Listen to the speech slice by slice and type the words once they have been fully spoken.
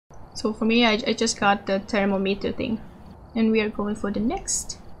So for me, I just got the thermometer thing. And we are going for the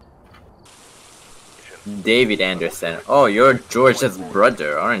next. David Anderson. Oh, you're George's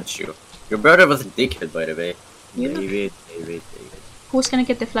brother, aren't you? Your brother was a dickhead, by the way. David. Who's gonna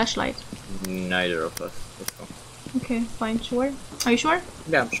get the flashlight? Neither of us. Let's go. Okay, fine, sure. Are you sure?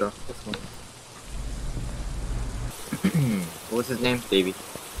 Yeah, I'm sure. Let's go. What's his name? David.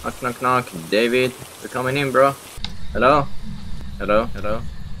 Knock, knock, knock. David, you're coming in, bro. Hello? Hello? Hello?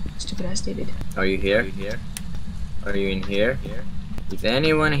 Stupid ass David. Are you here? Are you in here? Is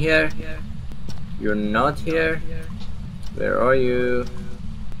anyone here? You're not here? Where are you?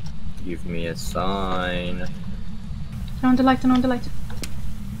 Give me a sign. Turn on the light, turn on the light.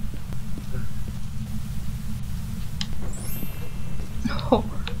 Oh,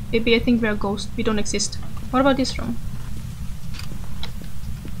 baby, I think we're a ghost. We don't exist. What about this room?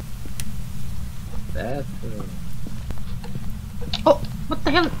 Bathroom. Oh, what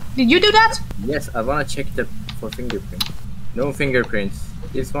the hell? Did you do that? Yes, I wanna check for fingerprints. No fingerprints.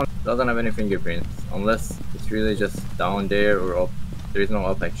 This one doesn't have any fingerprints. Unless it's really just down there or up. There is no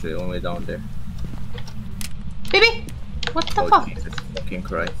up actually, only down there. Baby! What the Oh, fuck? Jesus fucking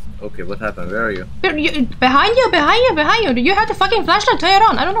Christ. Okay, what happened? Where are you? Behind you! Do you have the fucking flashlight? Turn it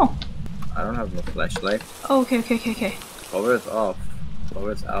on, I don't know. I don't have no flashlight. Oh, okay. Power is off.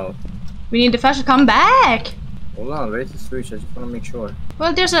 Power is out. We need the flashlight. Come back! Hold on, where's the switch? I just wanna make sure.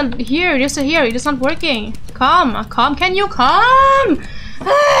 Well, there's a here. It's not working. Come. Can you come?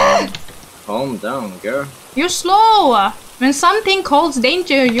 Calm down, girl. You're slow. When something calls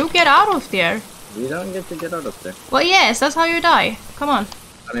danger, you get out of there. We don't get to get out of there. Well, yes, that's how you die. Come on.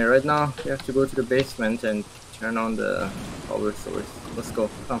 I mean, right now, we have to go to the basement and turn on the power source. Let's go.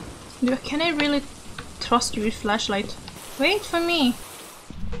 Come. Can I really trust you with flashlight? Wait for me.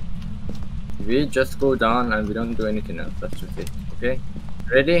 We just go down and we don't do anything else. That's just it. Okay?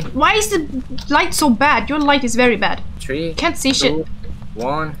 Ready? Why is the light so bad? Your light is very bad. 3, Can't see 2, shit.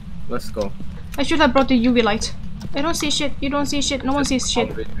 1. Let's go. I should have brought the UV light. I don't see shit. You don't see shit. No one sees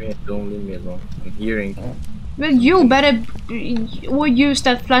shit. With me. Don't leave me alone. I'm hearing. Well, you better use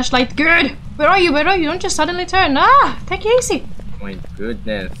that flashlight. Good. Where are you? Don't just suddenly turn. Take it easy. My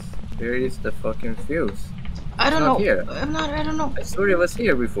goodness. Where is the fucking fuse? I don't know. Here. I don't know. I saw it was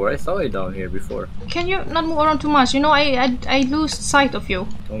here before. I saw it down here before. Can you not move around too much? You know, I lose sight of you.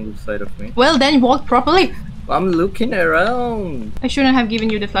 Don't lose sight of me. Well, then walk properly. I'm looking around. I shouldn't have given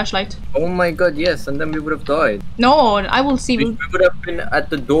you the flashlight. Oh my god, yes, and then we would have died. No, I will see. We would have been at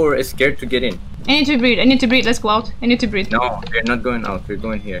the door, scared to get in. I need to breathe. Let's go out. I need to breathe. No, we're not going out. We're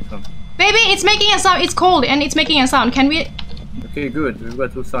going here. Come. Baby, it's making a sound. It's cold and it's making a sound. Can we? Okay, good. We've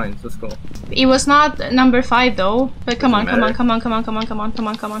got 2 signs. Let's go. It was not number 5 though. But come on.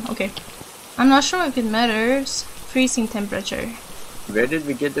 Okay. I'm not sure if it matters. Freezing temperature. Where did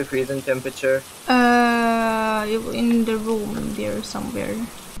we get the freezing temperature? In the room there somewhere.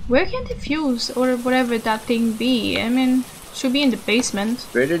 Where can the fuse or whatever that thing be? I mean, should be in the basement.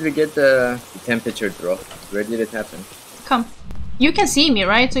 Where did we get the temperature drop? Where did it happen? Come. You can see me,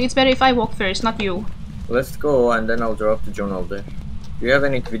 right? So it's better if I walk first, not you. Let's go and then I'll drop the journal there. Do you have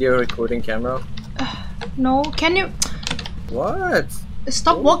any video recording camera? No. Can you... What?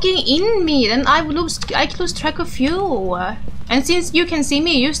 Stop walking in me, then I lose track of you. And since you can see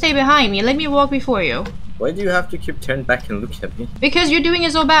me, you stay behind me. Let me walk before you. Why do you have to keep turn back and look at me? Because you're doing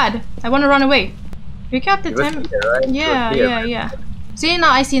it so bad. I want to run away. You got the time. Right? Yeah. See,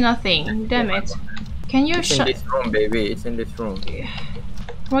 now I see nothing. Damn it. Can you shut? It's in this room, baby. It's in this room.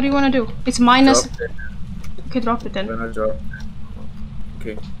 What do you want to do? It's minus. Drop it. Okay, drop it then. I'm gonna drop.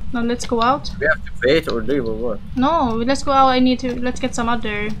 Okay. Now let's go out. We have to wait or leave or what? No, let's go out. Let's get some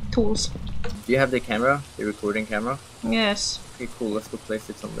other tools. Do you have the camera? The recording camera? Yes. Okay, cool. Let's go place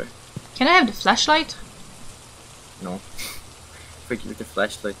it somewhere. Can I have the flashlight? No. If I give it the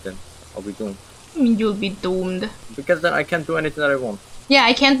flashlight, then I'll be doomed. I mean, you'll be doomed. Because then I can't do anything that I want. Yeah,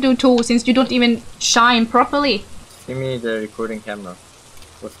 I can't do too since you don't even shine properly. Give me the recording camera.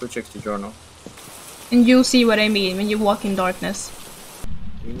 Let's go check the journal. And you'll see what I mean when you walk in darkness.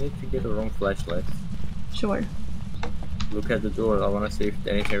 We need to get a wrong flashlight. Sure. Look at the door. I want to see if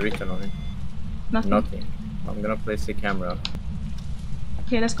there's anything written on it. Nothing. I'm gonna place the camera.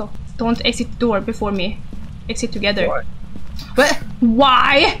 Okay, let's go. Don't exit the door before me. Exit together. Why? What?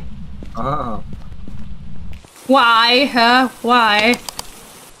 Why? Why? Huh? Why?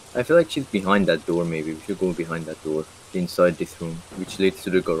 I feel like she's behind that door. Maybe we should go behind that door. Inside this room, which leads to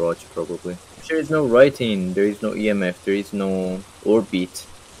the garage probably. If there is no writing, there is no EMF, there is no orbit,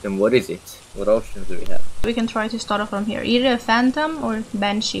 then what is it? What options do we have? We can try to start off from here. Either a phantom or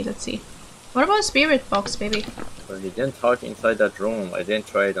banshee, let's see. What about spirit box, baby? But he didn't talk inside that room. I didn't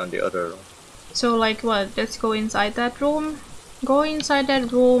try it on the other room. So like what? Let's go inside that room. Go inside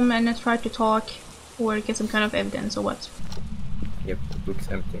that room and try to talk or get some kind of evidence or what? Yep, it looks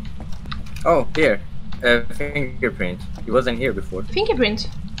empty. Oh, here. Fingerprint. He wasn't here before. Fingerprint?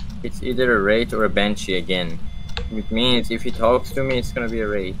 It's either a wraith or a banshee again. It means if he talks to me, it's gonna be a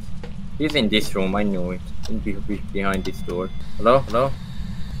wraith. He's in this room, I know it. Behind this door. Hello? Hello?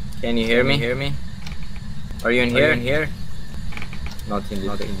 Can you hear me? Are you in here? Not in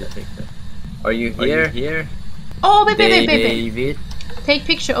the picture. Are you here? Oh, baby. David? Take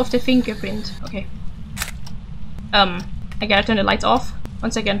picture of the fingerprint. Okay. I gotta turn the lights off.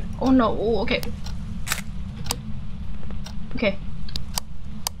 1 second. Oh no. Oh, okay. Okay.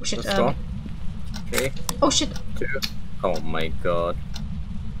 Oh shit. Let's go. Okay. Oh shit. 2. Oh my god.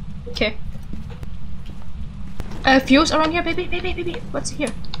 Okay. Fuse around here, baby. What's here?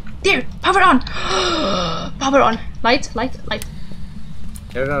 There. Power on. Power on. Light.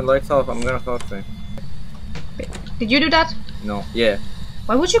 You're gonna lights off. I'm gonna talk to him. Did you do that? No. Yeah.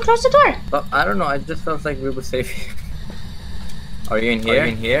 Why would you close the door? But I don't know. I just felt like we were safe. Are you in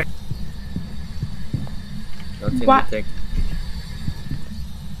here? Not in What? the tech.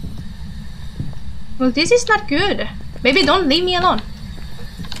 Well, this is not good. Baby, don't leave me alone.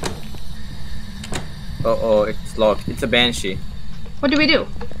 Oh, it's locked. It's a banshee. What do we do?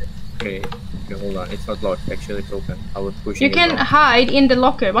 Okay, hold on. It's not locked. Actually, it's open. I was pushing You it can down. hide in the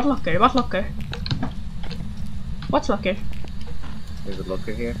locker. What locker? What locker? What locker? There's a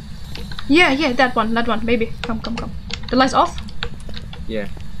locker here. Yeah, that one, baby. Come. The lights off? Yeah.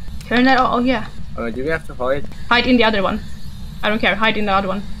 Turn that off. Oh, yeah. Do we have to hide? Hide in the other one. I don't care. Hide in the other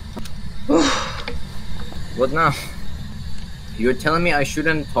one. What now? You're telling me I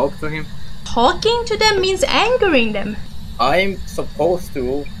shouldn't talk to him? Talking to them means angering them. I'm supposed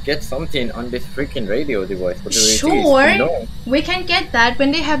to get something on this freaking radio device. What Sure, no. we can get that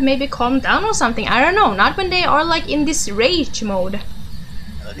when they have maybe calmed down or something. I don't know. Not when they are like in this rage mode.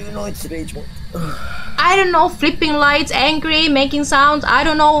 How do you know it's rage mode? I don't know. Flipping lights, angry, making sounds. I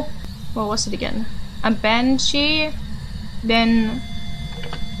don't know. What was it again? A banshee. Then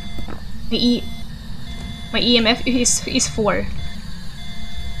my EMF is 4.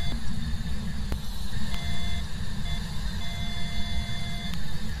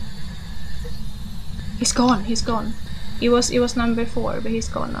 He's gone. It was number 4, but he's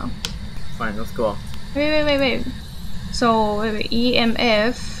gone now. Fine, let's go. Wait. So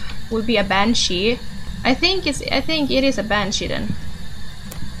EMF would be a banshee. I think it is a banshee then.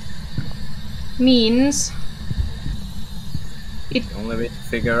 Means The only way to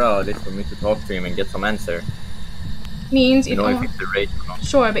figure out is for me to talk to him and get some answer. means You it know if it's a rage or not.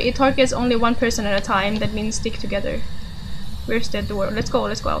 sure, but it targets only one person at a time. That means stick together. Where's the door? Let's go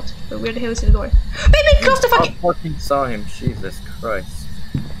out. But where the hell is the door? Baby, close the I fucking. fucking saw him. Jesus Christ.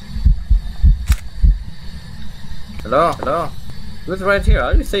 Hello? He was right here.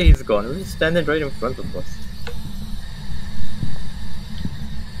 How do you say he's gone? He was standing right in front of us.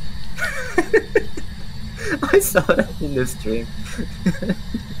 I saw that in the stream.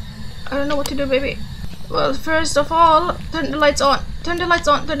 I don't know what to do, baby. Well, first of all, turn the lights on.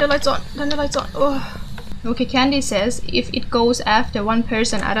 Oh. Okay, Candy says if it goes after one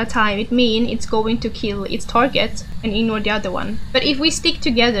person at a time, it means it's going to kill its target and ignore the other one. But if we stick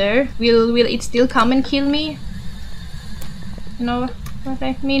together, will it still come and kill me? You know what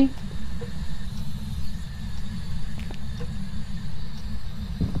I mean?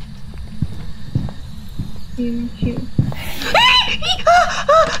 Turn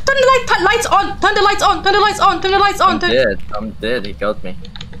the lights on! Turn the lights on! I'm dead. He got me.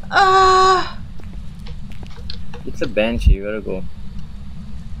 Ah. It's a banshee. You gotta go.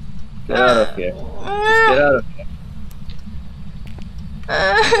 Get out of here. Just get out of here.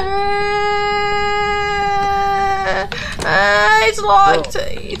 It's locked.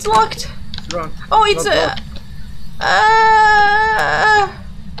 It's locked. What's wrong? Oh, it's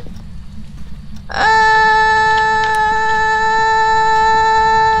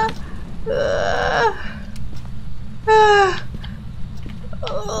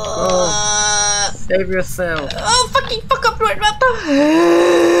Save yourself. oh, fuck up, right?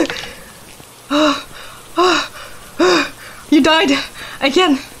 You died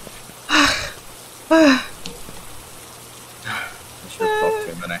again. I should have talked to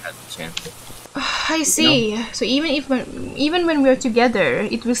him when I had the chance. I see. So even when we're together,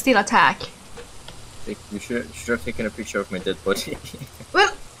 it will still attack. You should have taken a picture of my dead body.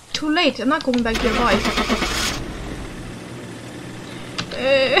 Well, too late. I'm not going back to your wife.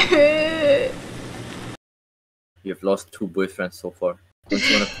 You've lost 2 boyfriends so far. Don't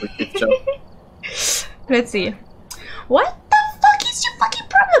you want to quit this job? Let's see. What the fuck is your fucking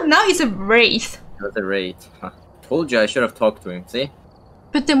problem? Now he's a wraith. That's a raid. Huh. Told you I should have talked to him, see?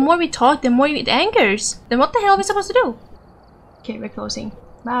 But the more we talk, the more it angers. Then what the hell are we supposed to do? Okay, we're closing.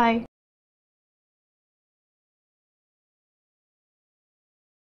 Bye.